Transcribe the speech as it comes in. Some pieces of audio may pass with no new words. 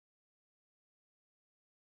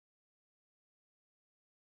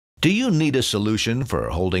Do you need a solution for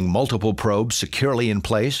holding multiple probes securely in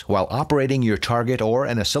place while operating your target or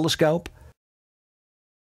an oscilloscope?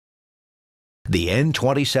 The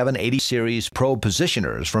N2780 series probe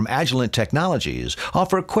positioners from Agilent Technologies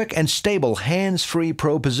offer quick and stable hands-free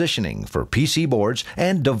probe positioning for PC boards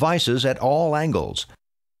and devices at all angles.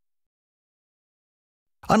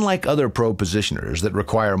 Unlike other probe positioners that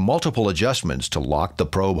require multiple adjustments to lock the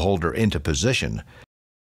probe holder into position,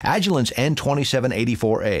 Agilent's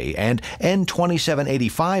N2784A and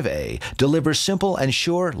N2785A deliver simple and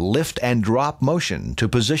sure lift and drop motion to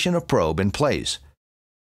position a probe in place.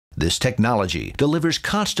 This technology delivers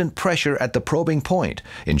constant pressure at the probing point,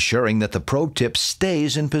 ensuring that the probe tip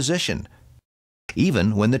stays in position,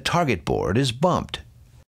 even when the target board is bumped.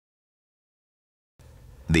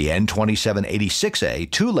 The N2786A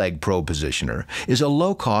two-leg probe positioner is a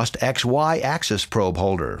low-cost XY axis probe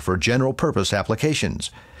holder for general-purpose applications.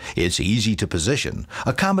 It's easy to position,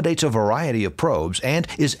 accommodates a variety of probes, and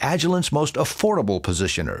is Agilent's most affordable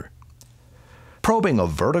positioner. Probing a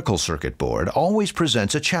vertical circuit board always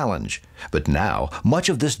presents a challenge, but now much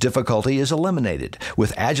of this difficulty is eliminated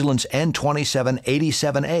with Agilent's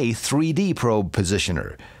N2787A 3D probe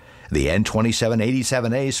positioner. The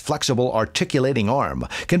N2787A's flexible articulating arm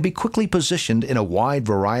can be quickly positioned in a wide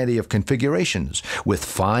variety of configurations with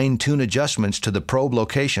fine-tune adjustments to the probe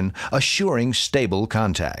location, assuring stable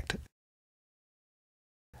contact.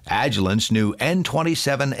 Agilent's new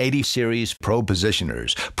N2780 series probe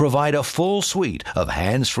positioners provide a full suite of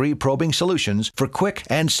hands-free probing solutions for quick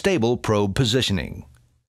and stable probe positioning.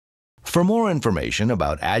 For more information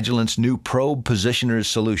about Agilent's new probe positioners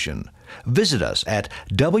solution, visit us at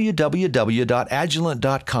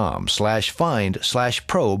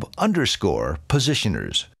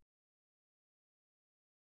www.agilent.com/find/probe_positioners.